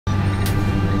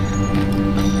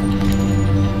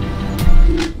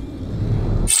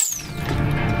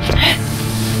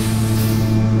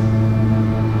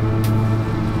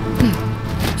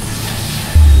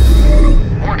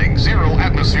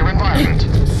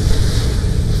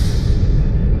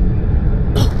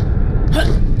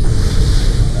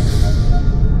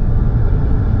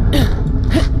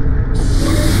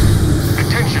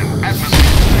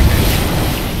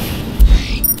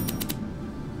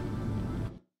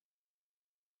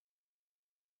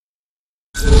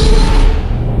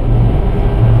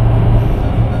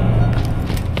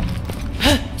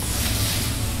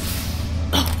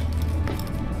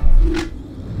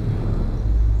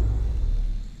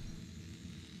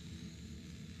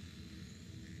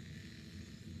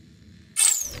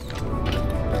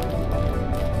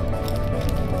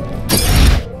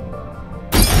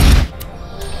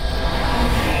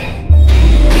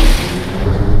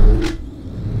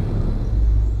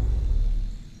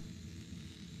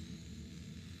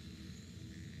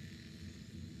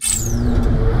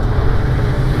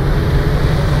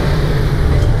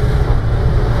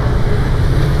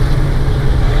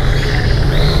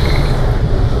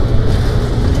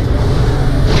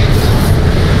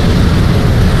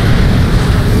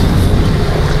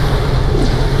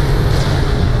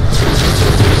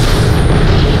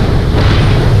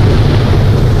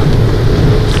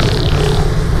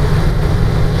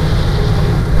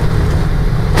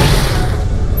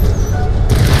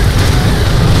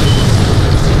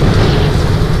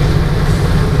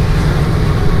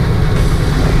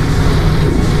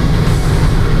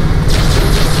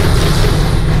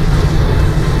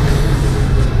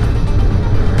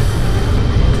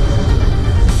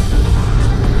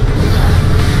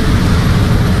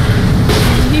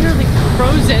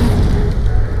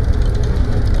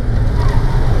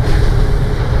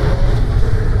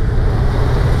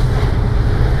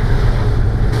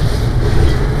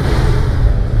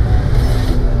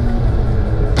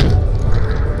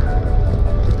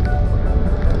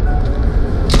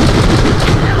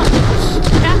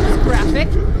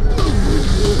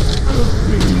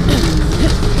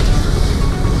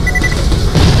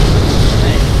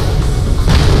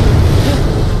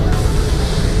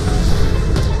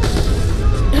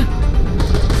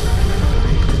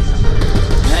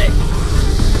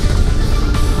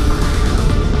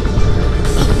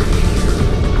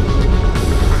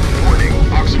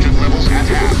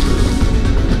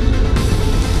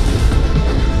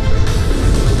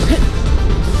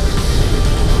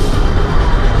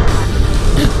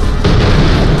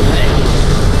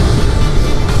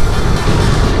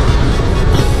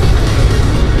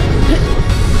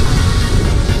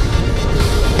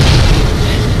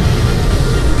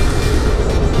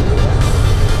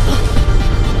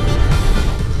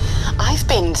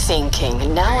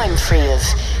free of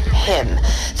him.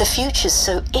 The future's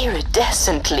so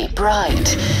iridescently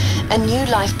bright. A new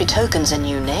life betokens a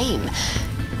new name.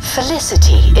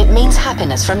 Felicity. It means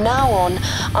happiness. From now on,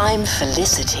 I'm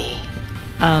Felicity.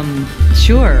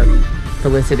 Sure,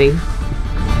 Felicity.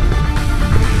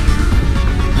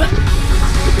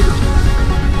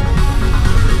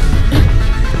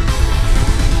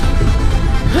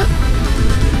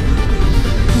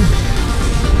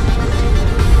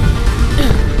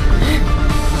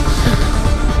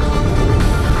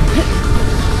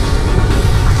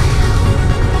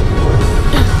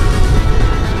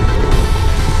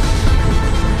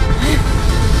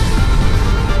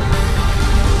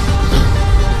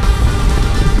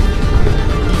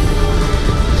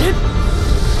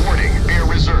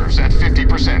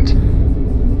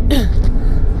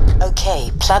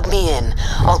 Okay, plug me in.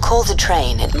 I'll call the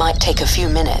train. It might take a few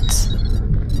minutes.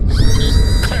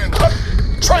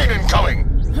 Train incoming!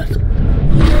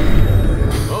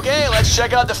 Okay, let's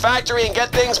check out the factory and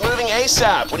get things moving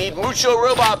ASAP. We need mucho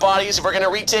robot bodies if we're gonna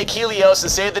retake Helios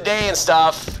and save the day and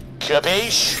stuff.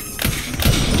 Capiche?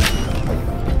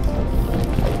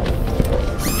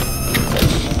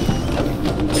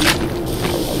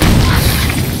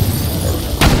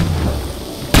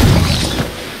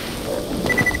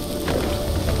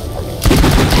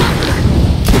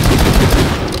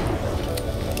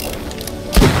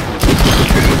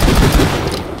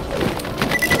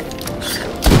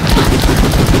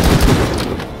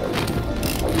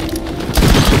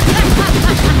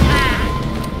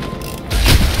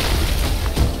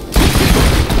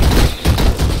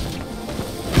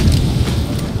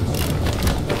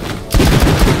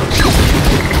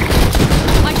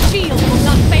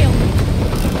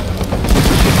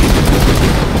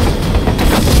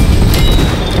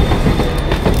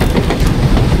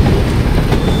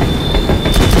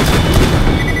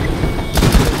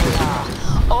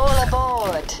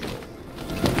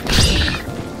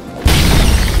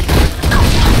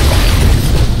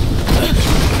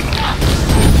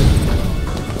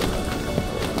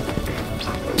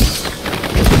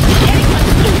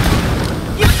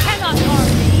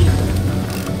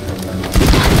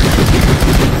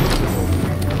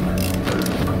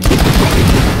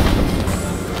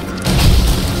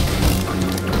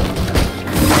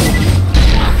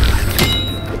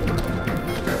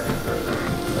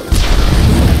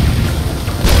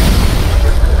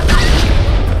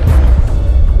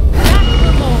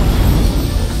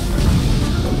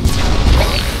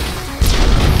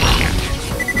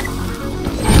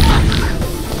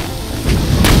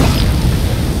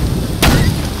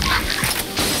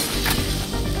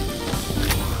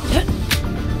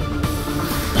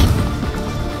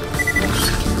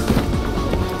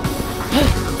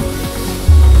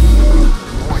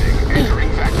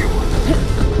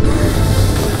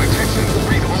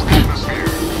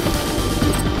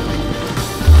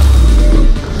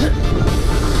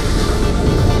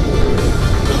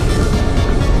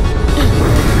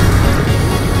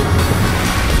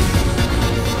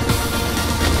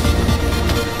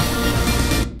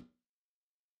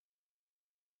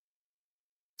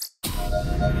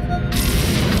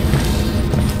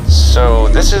 So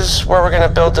this is where we're gonna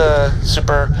build a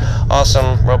super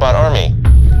awesome robot army.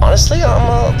 Honestly,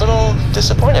 I'm a little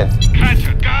disappointed.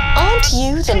 Aren't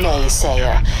you the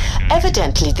naysayer?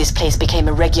 Evidently, this place became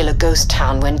a regular ghost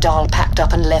town when Dahl packed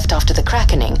up and left after the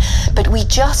Crackening, but we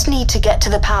just need to get to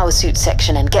the power suit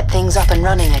section and get things up and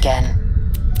running again.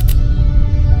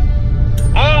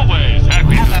 Always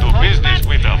happy to do business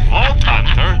with a Vault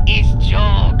Hunter. Is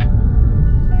Jog.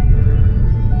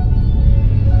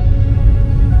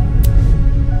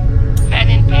 Pen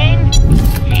and pen?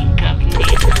 Think of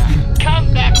Nina.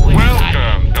 Come back with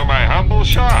Welcome to my humble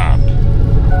shop.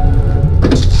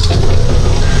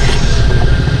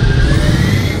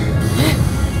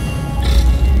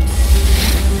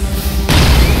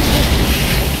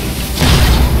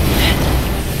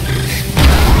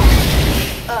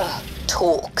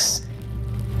 Talks.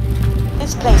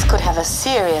 This place could have a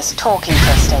serious talking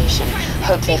crustacean.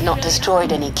 Hope they've not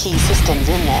destroyed any key systems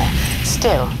in there.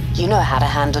 Still, you know how to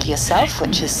handle yourself,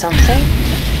 which is something.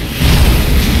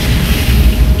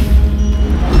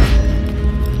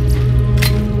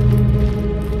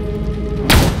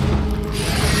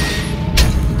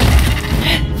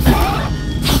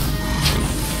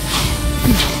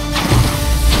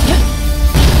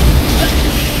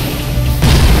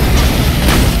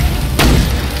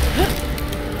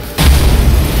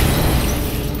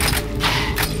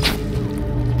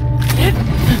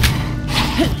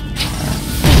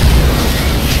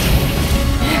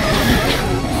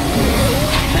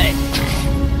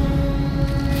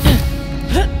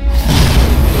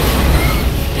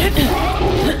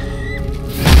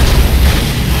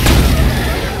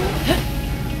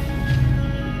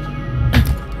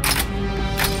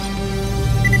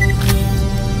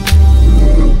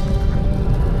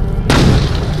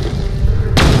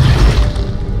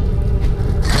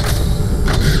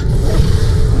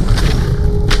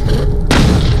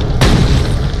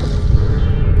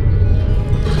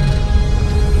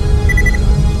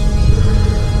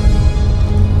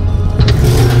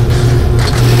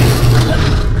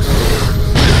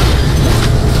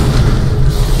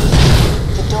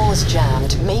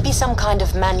 be some kind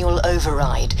of manual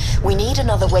override. We need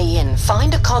another way in.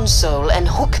 Find a console and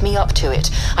hook me up to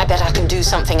it. I bet I can do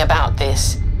something about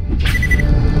this.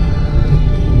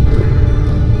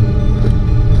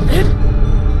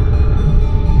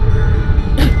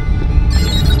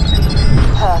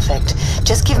 Perfect.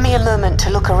 Just give me a moment to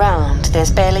look around.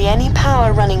 There's barely any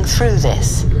power running through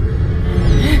this.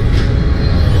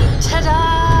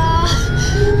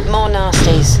 Ta-da! More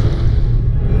nasties.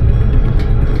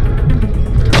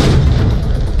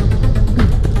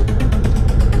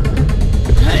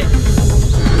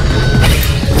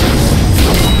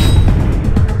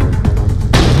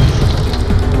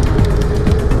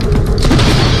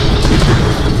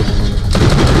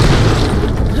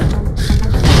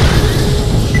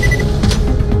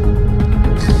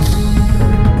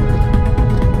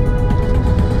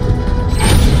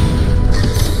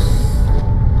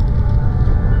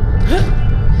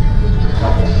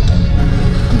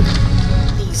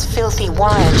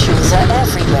 Wire chews are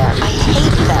everywhere. I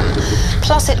hate them.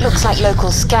 Plus it looks like local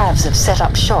scavs have set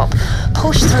up shop.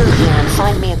 Push through here and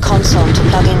find me a console to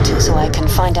plug into so I can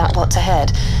find out what's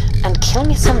ahead. And kill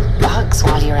me some bugs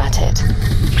while you're at it.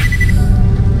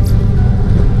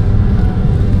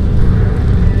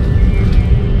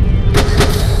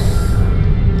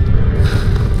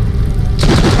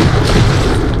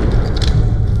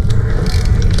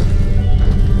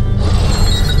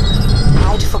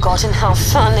 Forgotten how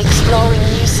fun exploring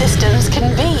new systems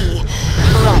can be.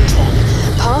 Right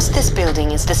then, past this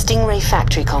building is the Stingray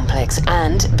factory complex,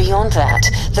 and beyond that,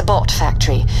 the bot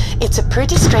factory. It's a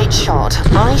pretty straight shot.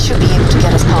 I should be able to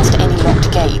get us past any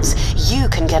locked gates. You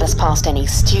can get us past any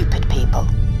stupid people.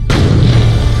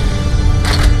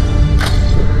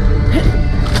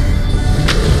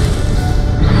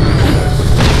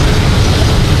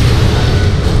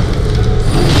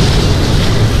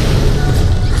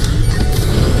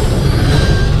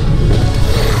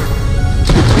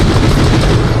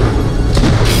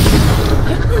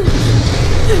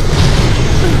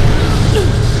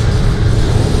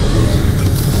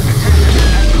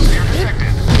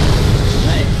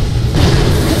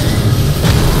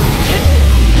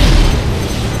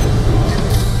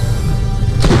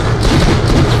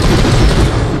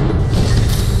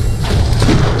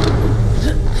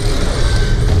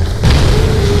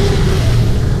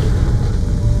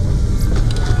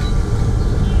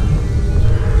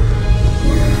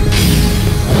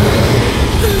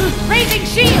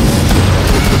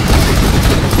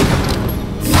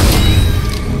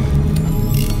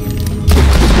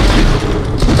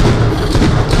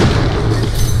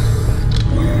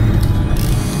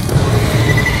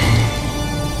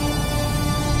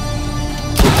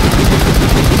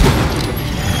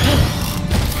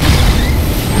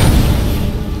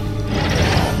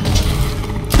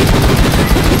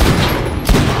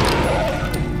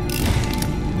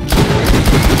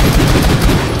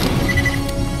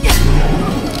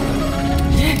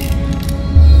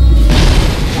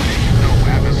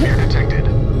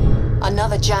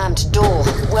 Jammed door.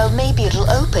 Well, maybe it'll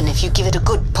open if you give it a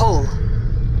good pull.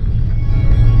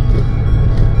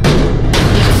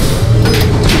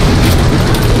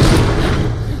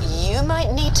 You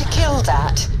might need to kill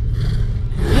that.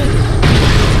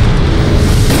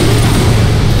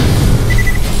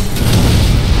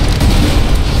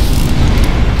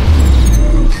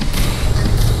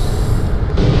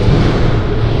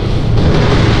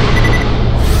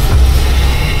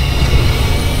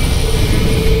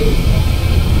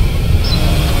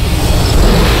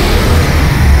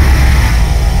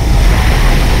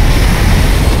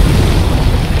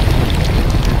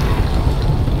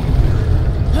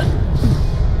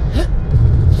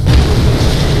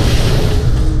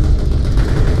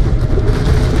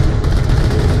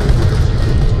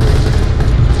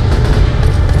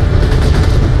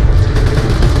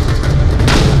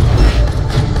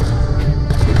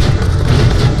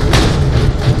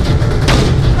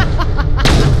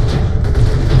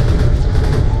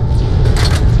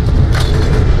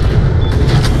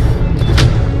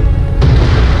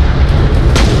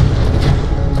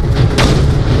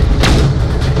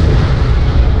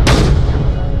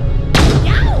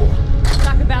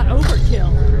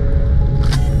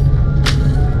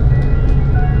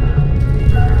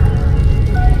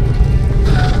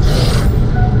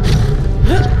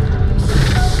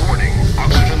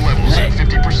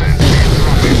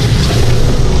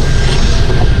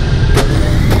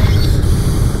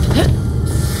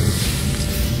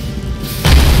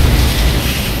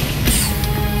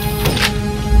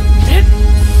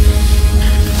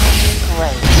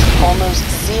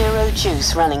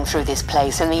 Juice running through this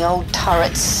place, and the old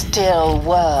turrets still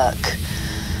work.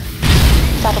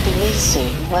 That'll be me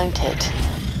soon, won't it?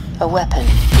 a weapon.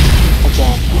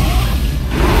 Again.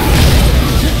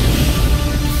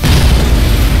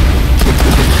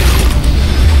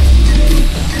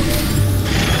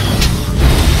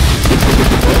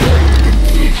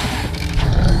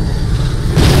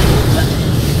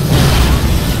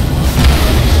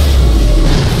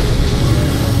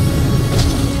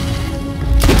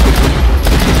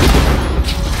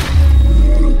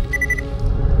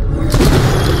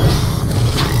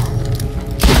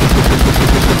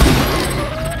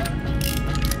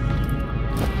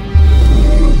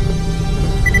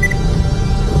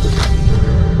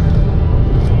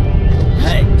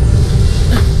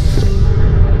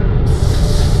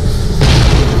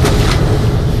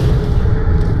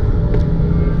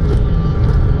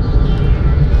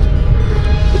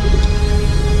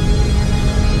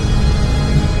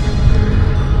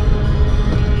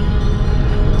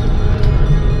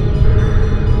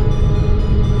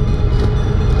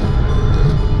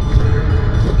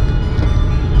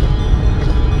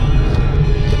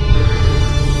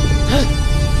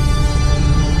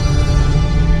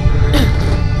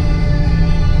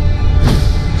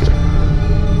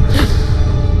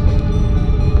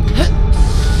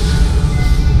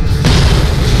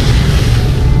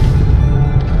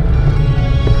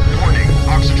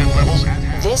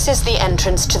 This is the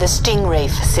entrance to the Stingray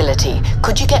facility.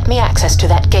 Could you get me access to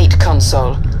that gate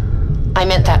console? I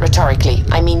meant that rhetorically.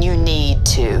 I mean, you need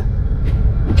to.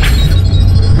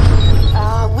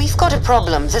 We've got a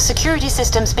problem. The security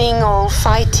system's being all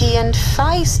fighty and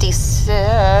feisty,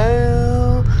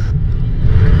 so...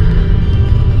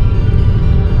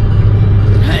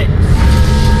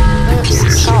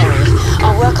 Oops, sorry.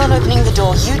 I'll work on opening the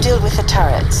door. You deal with the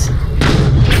turrets.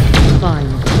 Fine.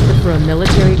 But for a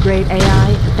military-grade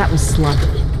AI, that was sloppy.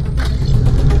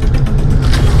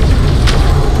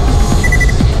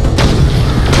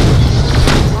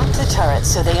 Lock the turrets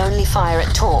so they only fire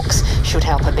at talks. Should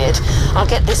help a bit. I'll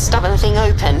get this stubborn thing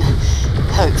open.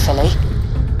 Hopefully.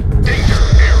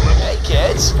 Hey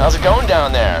kids, how's it going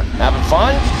down there? Having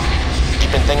fun?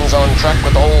 Keeping things on track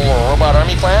with the whole robot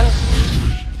army plan?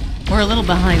 We're a little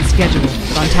behind schedule,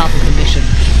 but on top of the mission.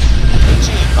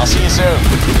 Gee, I'll see you soon.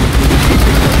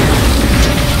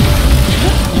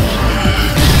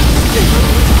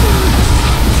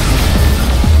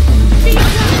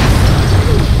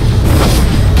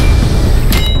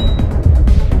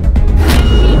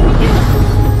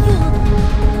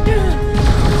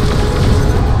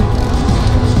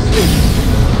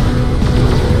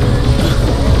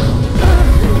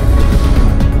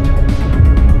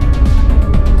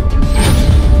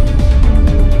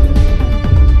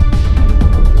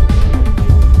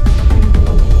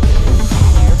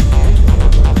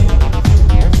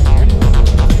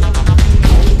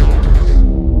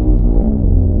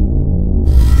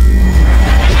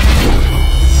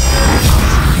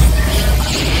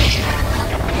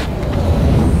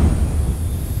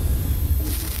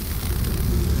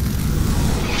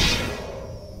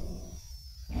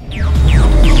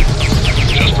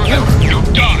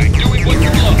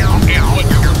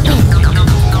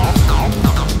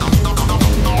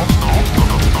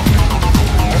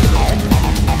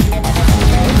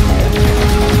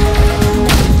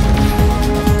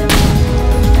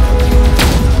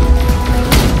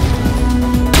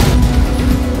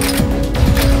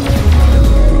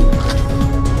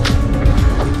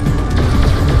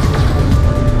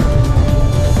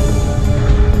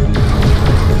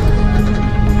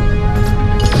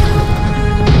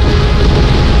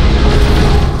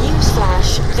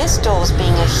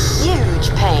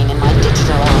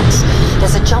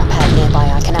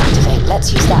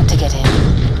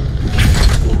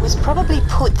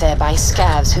 By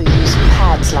scavs who use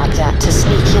pads like that to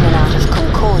sneak in and out of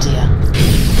Concordia.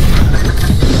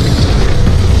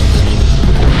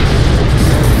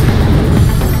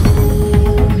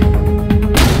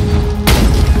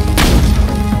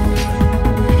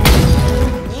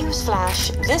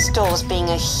 Newsflash, this door's being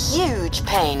a huge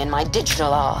pain in my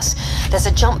digital arse. There's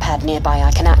a jump pad nearby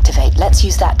I can activate. Let's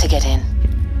use that to get in.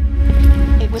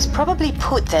 It was probably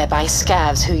put there by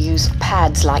scavs who use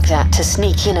pads like that to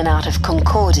sneak in and out of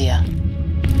Concordia.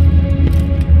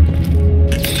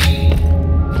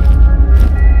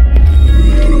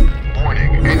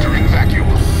 Warning, entering vacuum.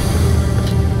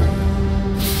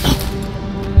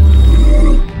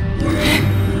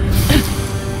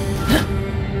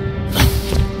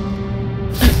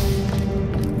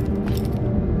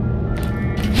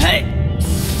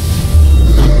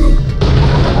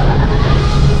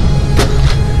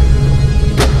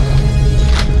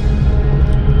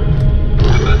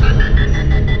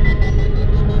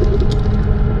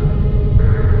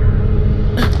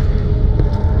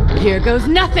 Here goes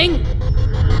nothing!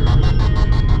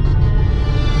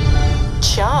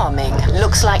 Charming.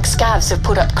 Looks like scavs have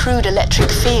put up crude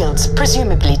electric fields,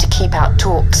 presumably to keep out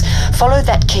talks. Follow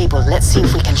that cable. Let's see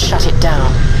if we can shut it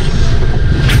down.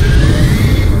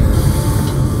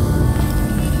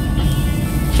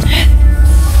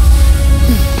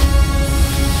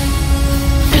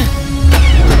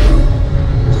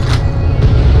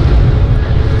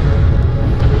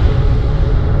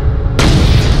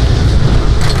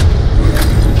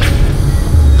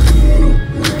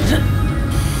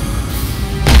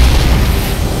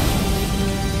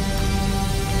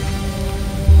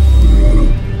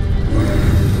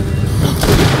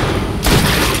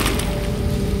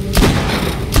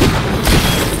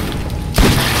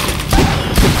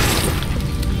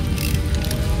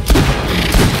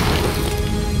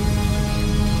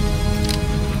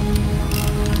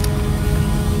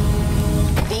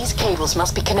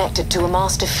 Must be connected to a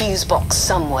master fuse box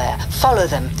somewhere. Follow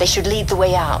them. They should lead the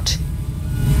way out.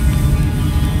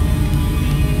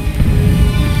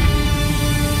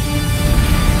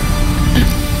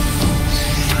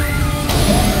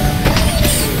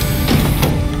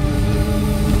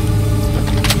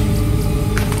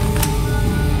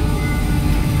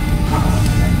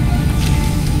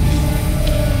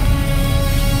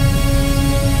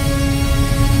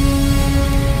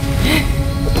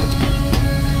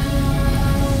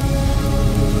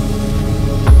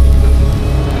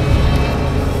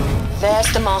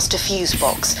 There's the master fuse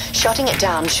box. Shutting it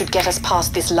down should get us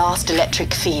past this last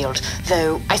electric field,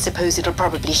 though I suppose it'll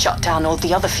probably shut down all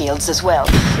the other fields as well,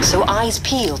 so eyes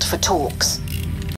peeled for talks.